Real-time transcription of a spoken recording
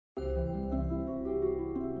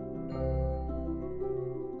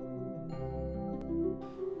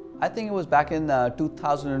I think it was back in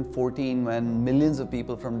 2014 when millions of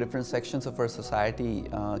people from different sections of our society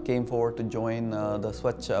came forward to join the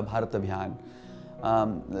Swachh Bharat Abhiyan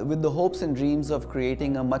with the hopes and dreams of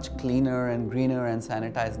creating a much cleaner and greener and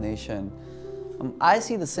sanitized nation. I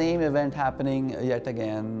see the same event happening yet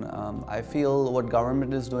again. I feel what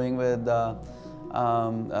government is doing with Cyber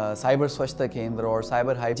Swachhta Kendra or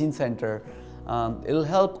Cyber Hygiene Center, it'll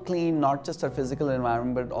help clean not just our physical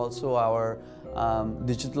environment but also our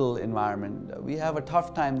digital environment. We have a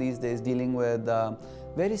tough time these days dealing with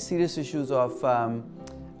very serious issues of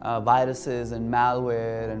viruses and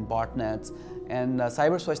malware and botnets, and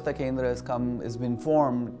Cyber Swachhta Kendra has been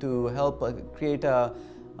formed to help create a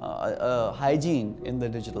hygiene in the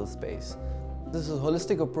digital space. This is a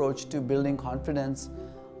holistic approach to building confidence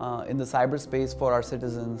in the cyberspace for our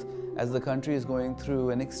citizens as the country is going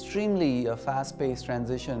through an extremely fast-paced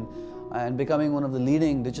transition and becoming one of the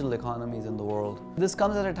leading digital economies in the world. This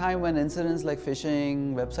comes at a time when incidents like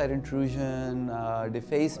phishing, website intrusion,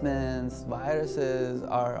 defacements, viruses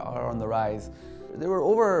are on the rise. There were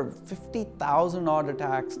over 50,000 odd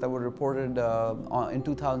attacks that were reported in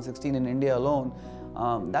 2016 in India alone.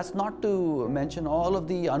 That's not to mention all of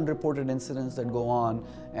the unreported incidents that go on,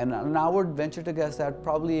 and I would venture to guess that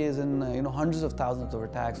probably is in hundreds of thousands of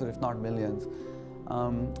attacks, or if not millions.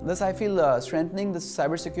 Thus, I feel strengthening the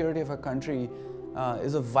cybersecurity of our country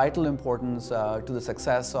is of vital importance to the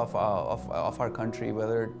success of our country,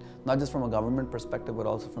 whether not just from a government perspective but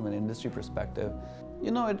also from an industry perspective.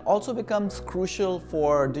 It also becomes crucial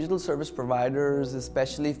for digital service providers,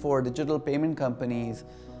 especially for digital payment companies,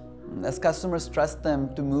 as customers trust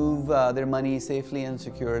them to move their money safely and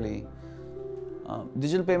securely.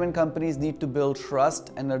 Digital payment companies need to build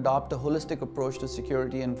trust and adopt a holistic approach to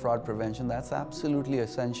security and fraud prevention. That's absolutely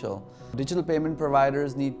essential. Digital payment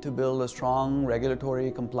providers need to build a strong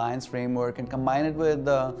regulatory compliance framework and combine it with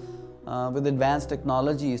advanced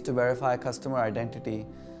technologies to verify customer identity.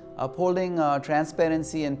 Upholding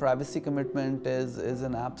transparency and privacy commitment is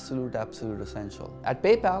an absolute essential. At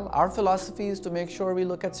PayPal, our philosophy is to make sure we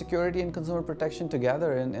look at security and consumer protection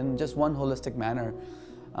together in just one holistic manner.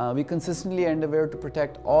 We consistently endeavor to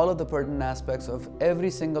protect all of the pertinent aspects of every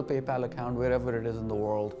single PayPal account wherever it is in the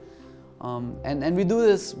world. And we do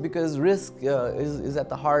this because risk is at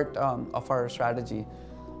the heart of our strategy.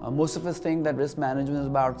 Most of us think that risk management is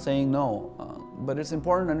about saying no, but it's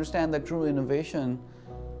important to understand that true innovation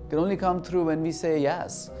can only come through when we say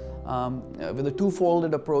yes. With a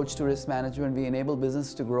two-folded approach to risk management, we enable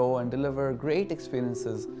business to grow and deliver great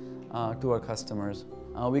experiences to our customers.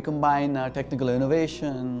 We combine technical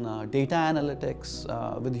innovation, data analytics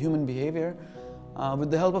with human behavior,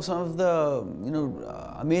 with the help of some of the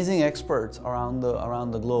amazing experts around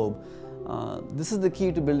the globe. This is the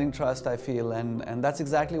key to building trust, I feel, and that's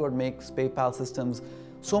exactly what makes PayPal systems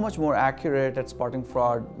so much more accurate at spotting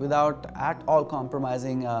fraud without at all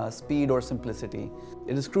compromising speed or simplicity.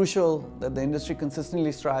 It is crucial that the industry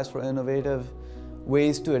consistently strives for innovative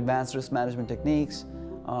ways to advance risk management techniques.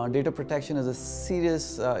 Data protection is a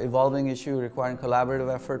serious evolving issue requiring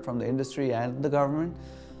collaborative effort from the industry and the government.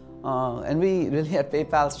 And we really at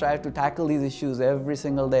PayPal strive to tackle these issues every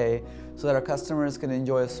single day so that our customers can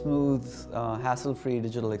enjoy a smooth, hassle-free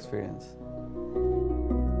digital experience.